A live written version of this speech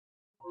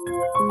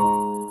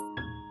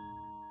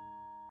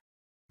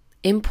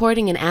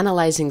Importing and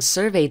analyzing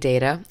survey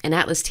data in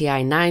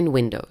ATLAS.ti 9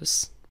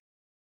 windows.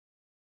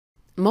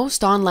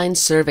 Most online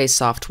survey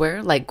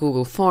software like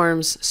Google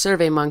Forms,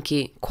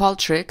 SurveyMonkey,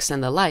 Qualtrics,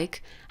 and the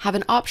like have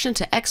an option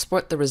to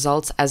export the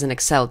results as an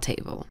Excel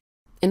table.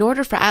 In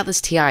order for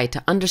ATLAS.ti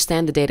to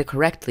understand the data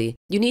correctly,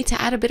 you need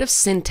to add a bit of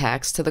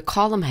syntax to the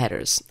column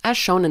headers, as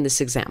shown in this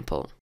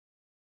example.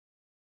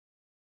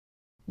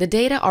 The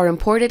data are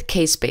imported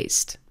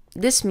case-based.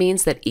 This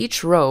means that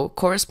each row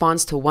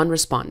corresponds to one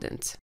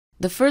respondent.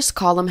 The first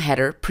column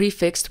header,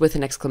 prefixed with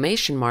an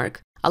exclamation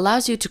mark,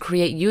 allows you to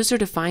create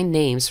user-defined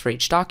names for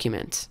each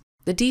document.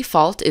 The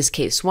default is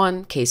case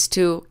 1, case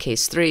 2,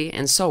 case 3,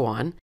 and so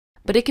on,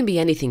 but it can be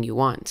anything you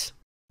want.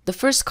 The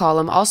first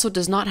column also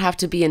does not have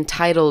to be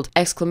entitled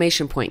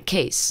exclamation point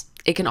case.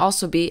 It can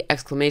also be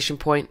exclamation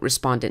point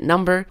respondent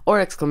number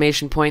or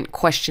exclamation point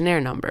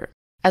questionnaire number.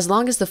 As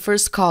long as the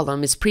first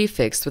column is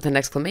prefixed with an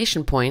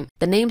exclamation point,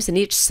 the names in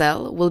each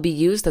cell will be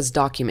used as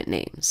document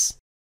names.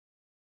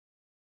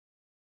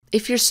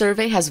 If your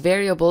survey has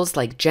variables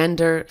like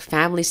gender,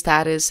 family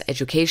status,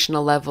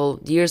 educational level,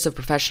 years of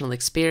professional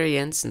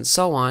experience, and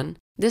so on,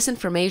 this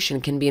information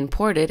can be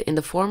imported in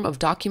the form of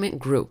document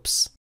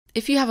groups.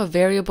 If you have a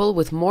variable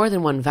with more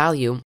than one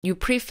value, you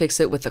prefix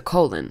it with a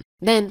colon.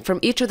 Then, from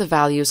each of the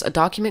values, a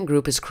document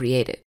group is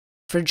created.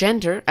 For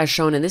gender, as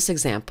shown in this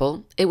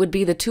example, it would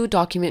be the two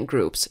document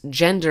groups,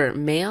 gender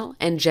male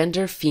and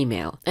gender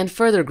female, and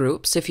further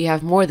groups if you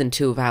have more than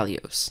two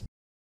values.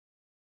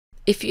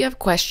 If you have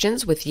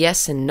questions with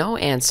yes and no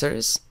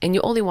answers, and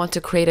you only want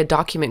to create a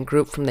document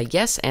group from the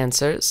yes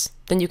answers,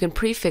 then you can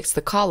prefix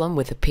the column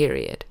with a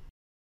period.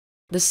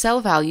 The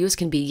cell values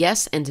can be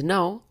yes and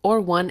no,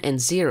 or 1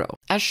 and 0,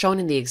 as shown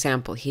in the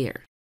example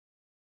here.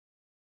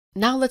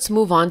 Now let's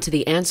move on to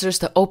the answers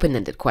to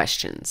open-ended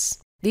questions.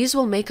 These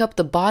will make up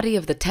the body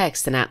of the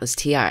text in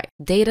ATLAS.ti,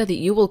 data that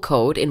you will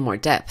code in more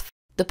depth.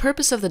 The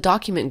purpose of the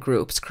document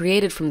groups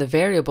created from the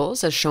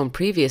variables, as shown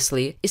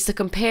previously, is to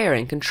compare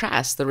and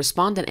contrast the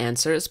respondent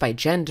answers by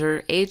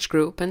gender, age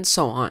group, and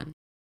so on.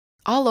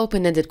 All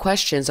open-ended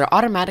questions are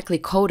automatically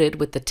coded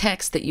with the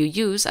text that you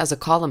use as a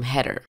column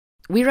header.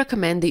 We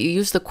recommend that you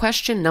use the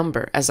question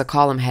number as a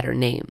column header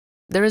name.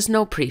 There is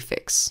no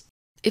prefix.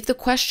 If the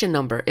question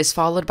number is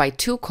followed by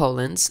 2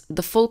 colons,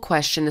 the full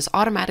question is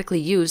automatically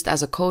used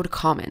as a code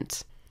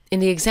comment. In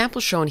the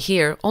example shown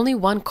here, only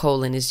 1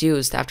 colon is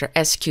used after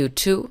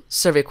SQ2,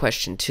 survey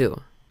question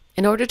 2.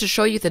 In order to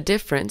show you the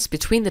difference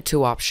between the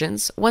two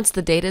options once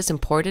the data is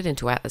imported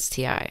into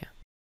ATLAS.ti.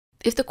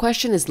 If the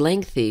question is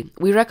lengthy,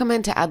 we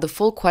recommend to add the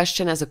full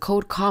question as a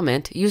code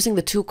comment using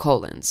the 2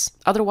 colons,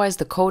 otherwise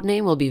the code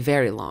name will be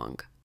very long.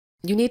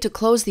 You need to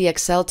close the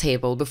Excel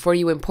table before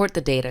you import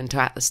the data into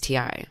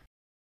ATLAS.ti.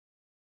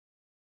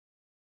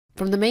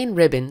 From the main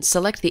ribbon,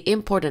 select the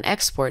Import and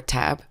Export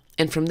tab,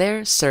 and from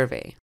there,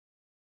 Survey.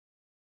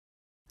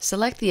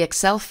 Select the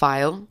Excel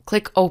file,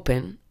 click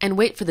Open, and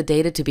wait for the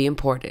data to be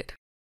imported.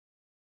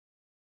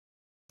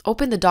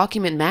 Open the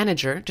Document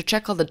Manager to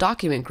check all the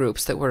document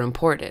groups that were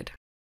imported.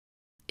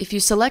 If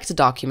you select a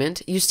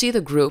document, you see the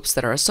groups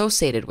that are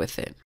associated with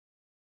it.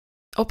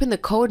 Open the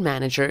Code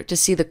Manager to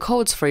see the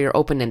codes for your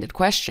open-ended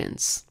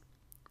questions.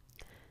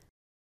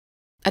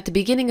 At the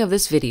beginning of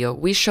this video,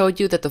 we showed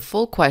you that the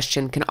full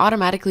question can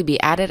automatically be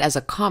added as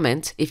a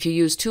comment if you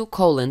use 2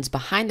 colons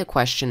behind the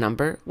question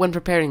number when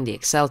preparing the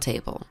Excel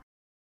table.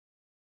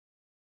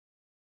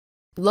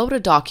 Load a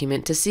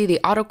document to see the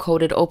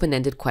auto-coded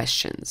open-ended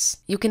questions.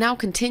 You can now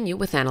continue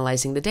with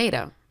analyzing the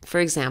data.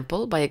 For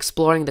example, by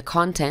exploring the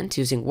content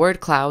using word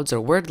clouds or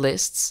word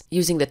lists,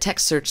 using the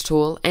text search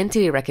tool,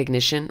 entity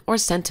recognition, or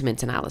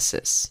sentiment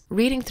analysis.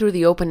 Reading through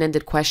the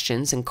open-ended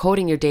questions and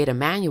coding your data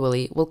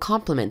manually will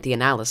complement the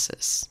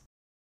analysis.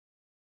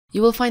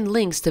 You will find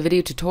links to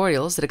video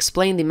tutorials that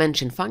explain the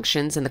mentioned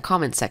functions in the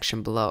comment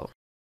section below.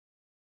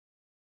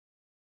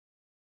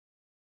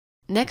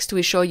 Next,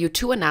 we show you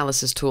 2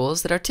 analysis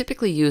tools that are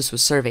typically used with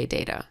survey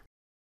data.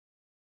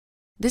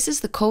 This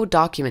is the code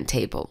document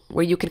table,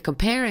 where you can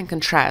compare and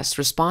contrast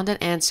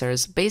respondent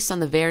answers based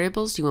on the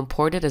variables you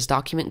imported as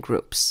document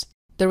groups.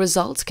 The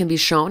results can be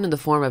shown in the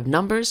form of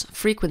numbers,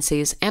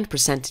 frequencies, and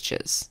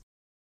percentages.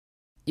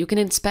 You can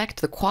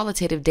inspect the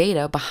qualitative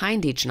data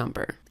behind each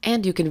number,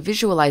 and you can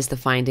visualize the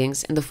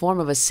findings in the form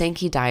of a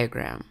Sankey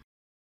diagram.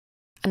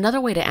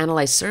 Another way to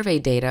analyze survey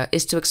data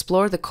is to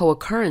explore the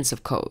co-occurrence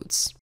of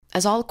codes.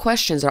 As all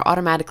questions are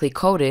automatically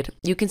coded,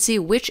 you can see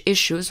which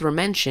issues were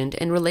mentioned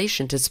in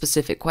relation to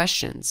specific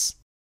questions.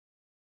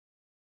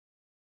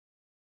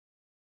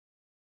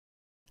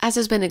 As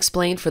has been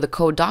explained for the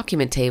code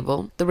document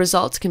table, the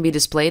results can be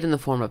displayed in the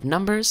form of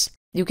numbers,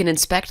 you can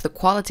inspect the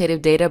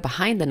qualitative data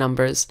behind the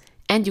numbers,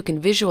 and you can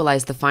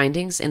visualize the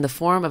findings in the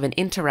form of an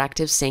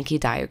interactive Sankey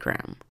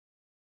diagram.